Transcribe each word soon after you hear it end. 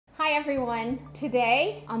Hi everyone.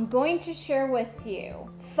 Today I'm going to share with you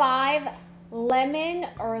 5 lemon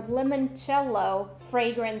or limoncello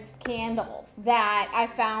fragrance candles that I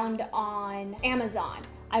found on Amazon.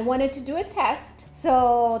 I wanted to do a test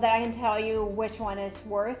so that I can tell you which one is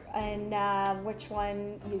worth and which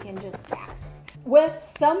one you can just pass. With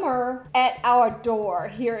summer at our door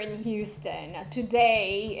here in Houston,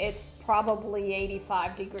 today it's probably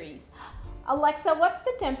 85 degrees. Alexa, what's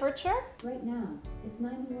the temperature? Right now, it's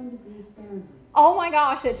 91 degrees Fahrenheit. Oh my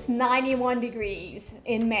gosh, it's 91 degrees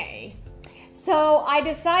in May. So I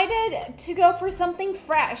decided to go for something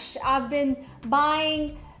fresh. I've been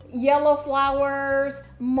buying yellow flowers,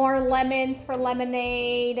 more lemons for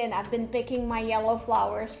lemonade, and I've been picking my yellow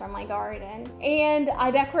flowers from my garden. And I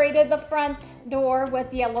decorated the front door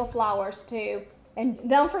with yellow flowers too. And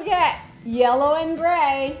don't forget, yellow and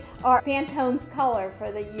gray are Pantone's color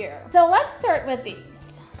for the year. So let's start with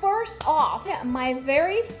these. First off, my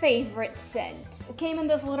very favorite scent came in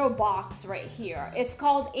this little box right here. It's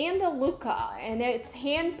called ANDALUCA and it's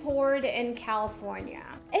hand poured in California.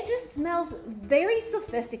 It just smells very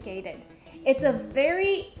sophisticated. It's a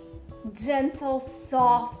very gentle,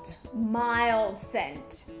 soft, mild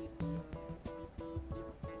scent.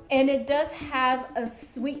 And it does have a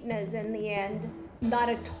sweetness in the end, not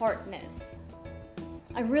a tartness.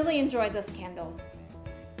 I really enjoyed this candle.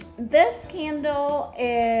 This candle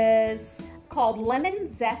is called Lemon,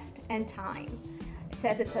 Zest, and Thyme. It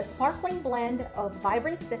says it's a sparkling blend of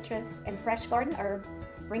vibrant citrus and fresh garden herbs.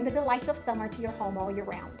 Bring the delights of summer to your home all year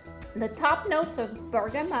round. The top notes are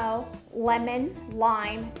bergamot, lemon,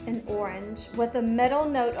 lime, and orange, with a middle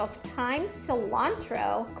note of thyme,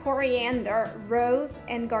 cilantro, coriander, rose,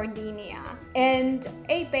 and gardenia, and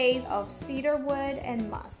a base of cedar wood and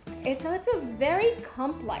musk. It's a very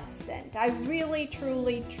complex scent. I really,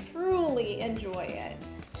 truly enjoy it.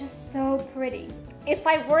 Just so pretty. If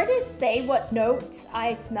I were to say what notes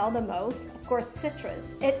I smell the most, of course,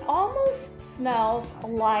 citrus. It almost smells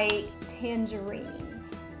like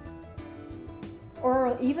tangerines.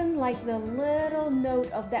 Or even like the little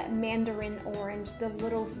note of that mandarin orange, the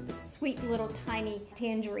little sweet little tiny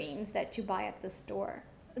tangerines that you buy at the store.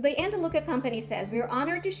 The ANDALUCA company says, we are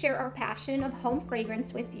honored to share our passion of home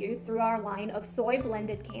fragrance with you through our line of soy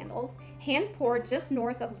blended candles, hand poured just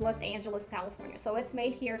north of Los Angeles, California. So it's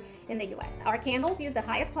made here in the US. Our candles use the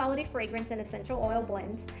highest quality fragrance and essential oil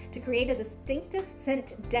blends to create a distinctive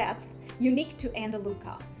scent depth unique to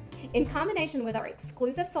ANDALUCA. In combination with our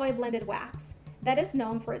exclusive soy blended wax, that is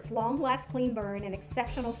known for its long-last clean burn and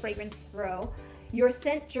exceptional fragrance throw, your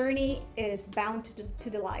scent journey is bound to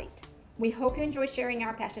delight. We hope you enjoy sharing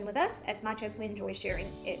our passion with us as much as we enjoy sharing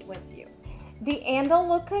it with you. The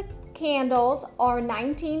ANDALUCA candles are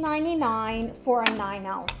 $19.99 for a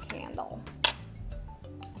 9-ounce candle.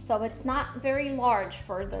 So it's not very large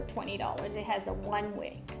for the $20. It has a 1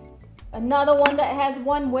 wick. Another one that has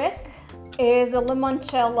 1 wick is a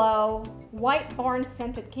limoncello white barn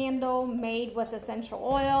scented candle made with essential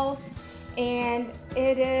oils, and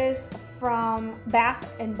it is from Bath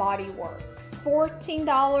and Body Works.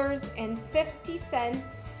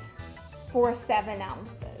 $14.50 for 7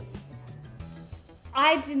 ounces.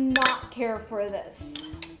 I did not care for this.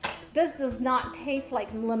 This does not taste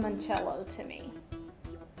like limoncello to me.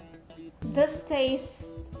 This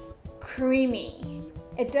tastes creamy.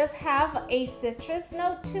 It does have a citrus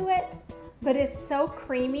note to it, but it's so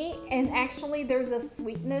creamy, and actually there's a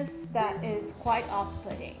sweetness that is quite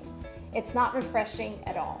off-putting. It's not refreshing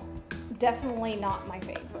at all. Definitely not my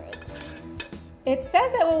favorite. It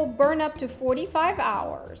says it will burn up to 45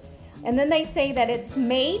 hours. And then they say that it's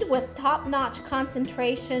made with top-notch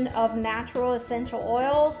concentration of natural essential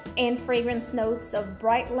oils and fragrance notes of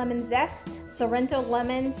bright lemon zest, sorrento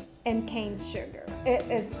lemons, and cane sugar. It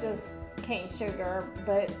is just cane sugar,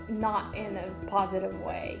 but not in a positive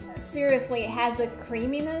way. Seriously, it has a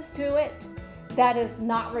creaminess to it that is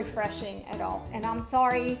not refreshing at all. And I'm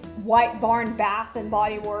sorry, White Barn Bath and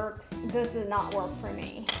Body Works, this does not work for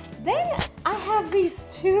me. Then I have these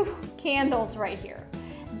 2 candles right here.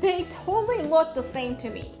 They totally look the same to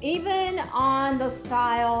me, even on the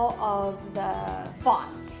style of the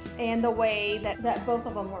fonts and the way that both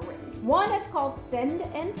of them were written. One is called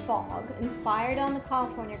Sand+Fog, inspired on the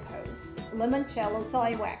California coast, limoncello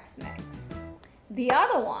soy wax mix. The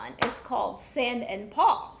other one is called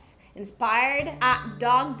Sand+Paws, inspired at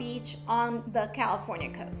Dog Beach on the California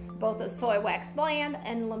coast, both a soy wax blend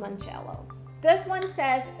and limoncello. This one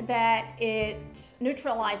says that it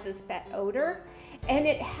neutralizes pet odor, and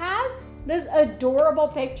it has this adorable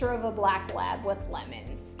picture of a black lab with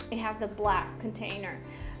lemons. It has the black container.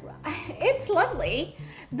 It's lovely.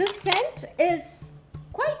 The scent is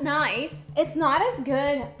quite nice. It's not as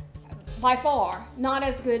good by far not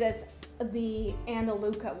as good as the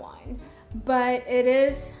Andaluca one, but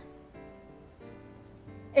it's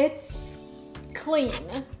clean.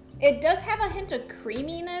 It does have a hint of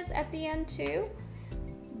creaminess at the end too,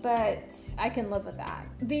 but I can live with that.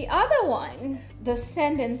 The other one, the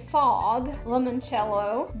sand+fog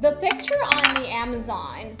limoncello, the picture on the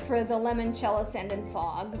Amazon for the limoncello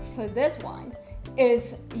sand+fog for this one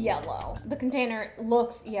is yellow. The container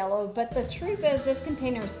looks yellow, but the truth is this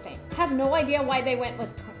container is pink. I have no idea why they went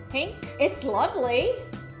with pink. It's lovely,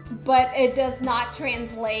 but it does not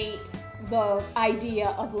translate the idea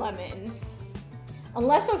of lemons.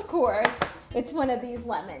 Unless, of course, it's one of these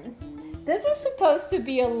lemons. This is supposed to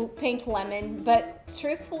be a pink lemon, but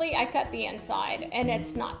truthfully, I cut the inside and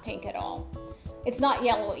it's not pink at all. It's not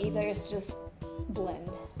yellow either, it's just blend.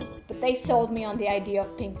 But they sold me on the idea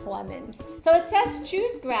of pink lemons. So it says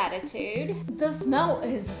choose gratitude. The smell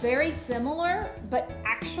is very similar, but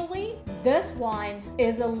actually this one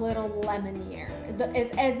is a little lemonier.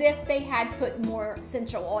 It's as if they had put more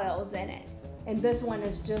essential oils in it. And this one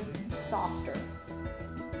is just softer.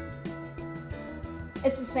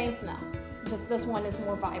 It's the same smell, just this one is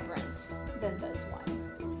more vibrant than this one.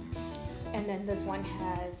 And then this one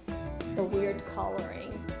has the weird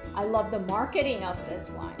coloring. I love the marketing of this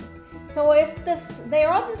one. So if they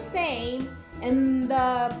are the same and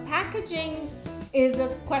the packaging is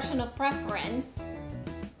a question of preference,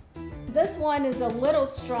 this one is a little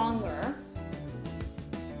stronger,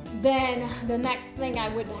 then the next thing I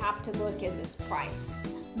would have to look is its price.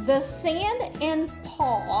 The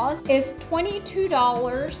sand+paws is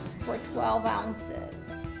 $22 for 12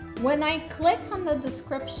 ounces. When I click on the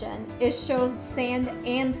description, it shows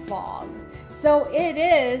sand+fog. So it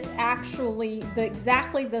is actually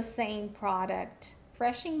exactly the same product.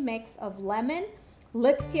 Refreshing mix of lemon,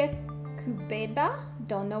 litsea cubeba,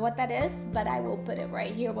 don't know what that is, but I will put it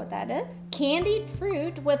right here what that is. Candied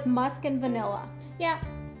fruit with musk and vanilla. Yeah,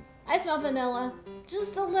 I smell vanilla,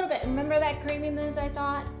 just a little bit. Remember that creaminess I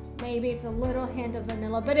thought? Maybe it's a little hint of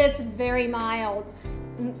vanilla, but it's very mild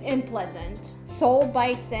and pleasant. Sold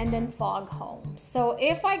by Sand+fog Home. So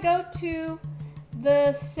if I go to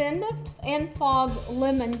the Sand+fog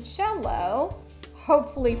limoncello,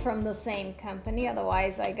 hopefully from the same company,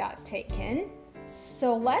 otherwise I got taken.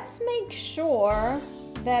 So let's make sure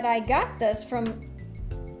that I got this from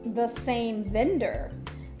the same vendor,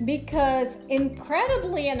 because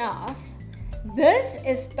incredibly enough, this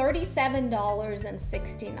is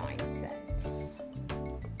 $37.69.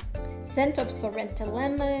 Scent of sorrento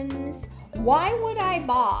lemons. Why would I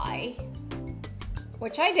buy,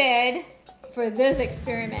 which I did for this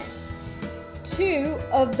experiment, 2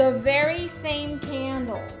 of the very same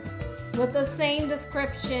candles with the same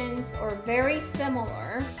descriptions or very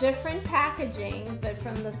similar, different packaging, but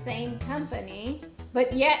from the same company,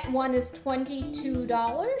 but yet one is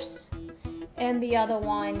 $22 and the other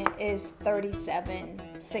one is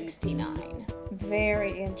 $37.69.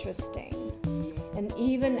 Very interesting. And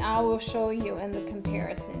even I will show you in the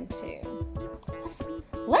comparison too.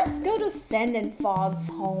 Let's go to Sand+fog's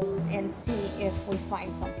home and see if we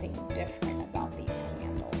find something different about these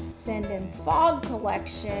candles. Sand+fog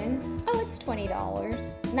collection. Oh, it's $20.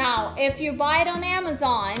 Now, if you buy it on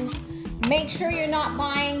Amazon, make sure you're not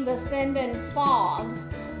buying the Sand+fog.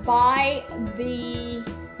 Buy the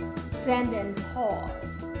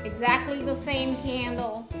Sand+paws. Exactly the same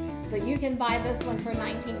candle, but you can buy this one for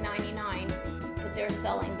 $19.99, but they're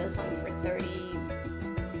selling this one for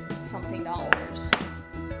 $30-something.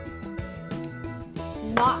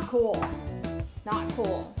 Not cool. Not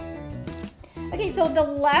cool. Okay, so the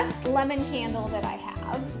last lemon candle that I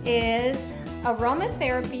have is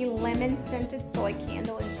Aromatherapy Lemon Scented Soy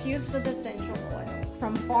Candle infused with essential oil.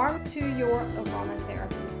 From farm to your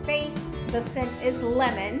aromatherapy space. The scent is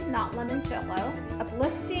lemon, not limoncello. It's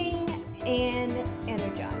uplifting and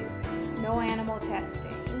energizing. No animal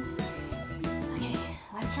testing. Okay,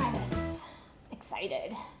 let's try this.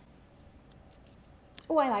 Excited.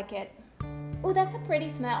 Oh, I like it. Oh, that's a pretty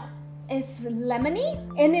smell. It's lemony,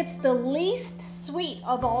 and it's the least sweet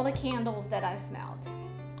of all the candles that I smelled.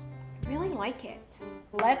 I really like it.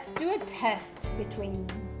 Let's do a test between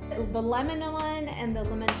the lemon one and the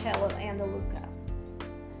limoncello Andaluca.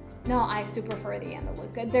 No, I still prefer the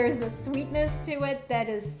Andaluca. There's a sweetness to it that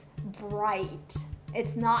is bright.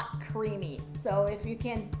 It's not creamy. So if you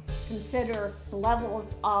can consider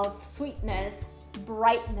levels of sweetness,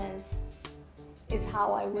 brightness is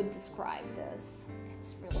how I would describe this.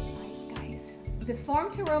 It's really nice, guys. The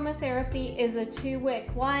Farm to Aromatherapy is a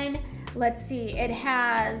 2-wick one. Let's see, it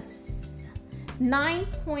has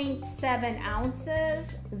 9.7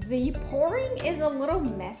 ounces. The pouring is a little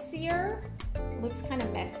messier. Looks kind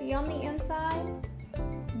of messy on the inside.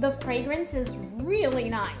 The fragrance is really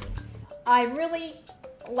nice. I really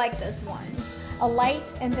like this one. A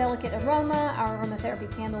light and delicate aroma. Our aromatherapy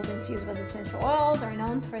candles infused with essential oils are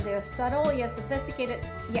known for their subtle yet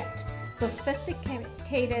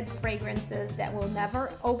sophisticated fragrances that will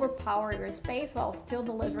never overpower your space while still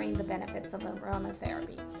delivering the benefits of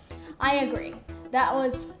aromatherapy. I agree.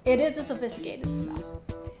 It is a sophisticated smell.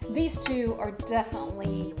 These two are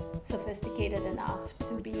definitely sophisticated enough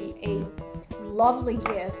to be a lovely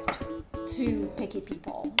gift to picky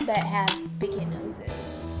people that have picky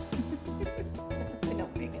noses. I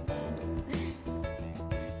don't pick it.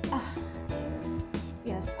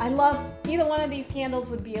 Yes, I love either one of these candles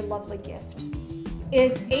would be a lovely gift.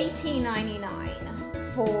 Is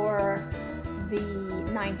 $18.99 for the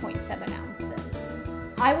 9.7 ounces.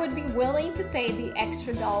 I would be willing to pay the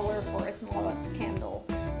extra $1 for a smaller candle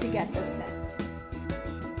to get this scent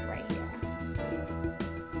right here.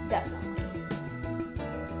 Definitely.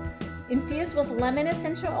 Infused with lemon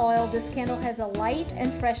essential oil, this candle has a light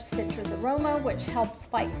and fresh citrus aroma which helps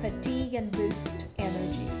fight fatigue and boost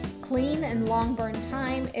energy. Clean and long burn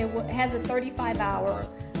time. It has a 35-hour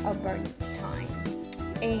of burn time.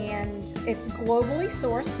 And it's globally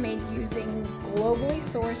sourced, made using globally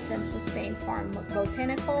sourced and sustained farm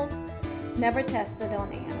botanicals, never tested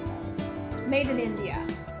on animals. Made in India.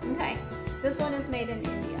 Okay, this one is made in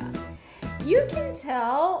India. You can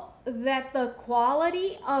tell that the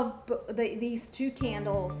quality of these two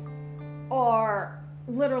candles are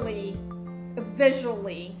literally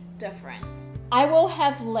visually different. I will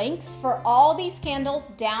have links for all these candles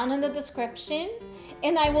down in the description,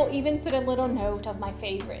 and I will even put a little note of my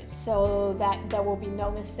favorites so that there will be no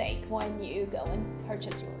mistake when you go and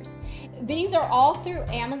purchase yours. These are all through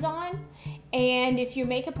Amazon, and if you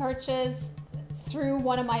make a purchase through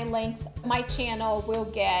one of my links, my channel will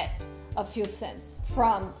get a few cents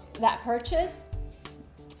from that purchase.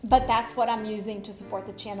 But that's what I'm using to support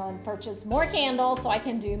the channel and purchase more candles so I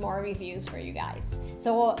can do more reviews for you guys.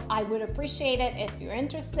 So I would appreciate it if you're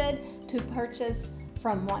interested to purchase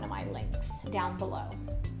from one of my links down below.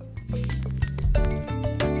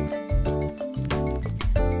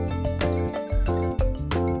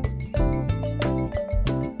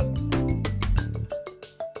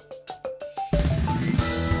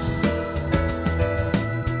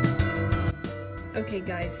 Okay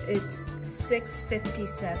guys, it's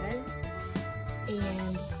 6:57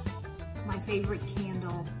 and my favorite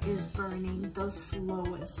candle is burning the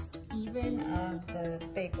slowest. Even of the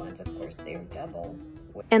big ones, of course, they're double.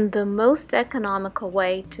 And the most economical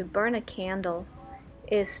way to burn a candle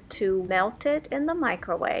is to melt it in the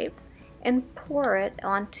microwave and pour it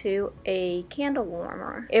onto a candle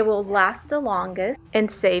warmer. It will last the longest and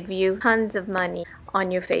save you tons of money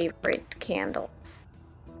on your favorite candles.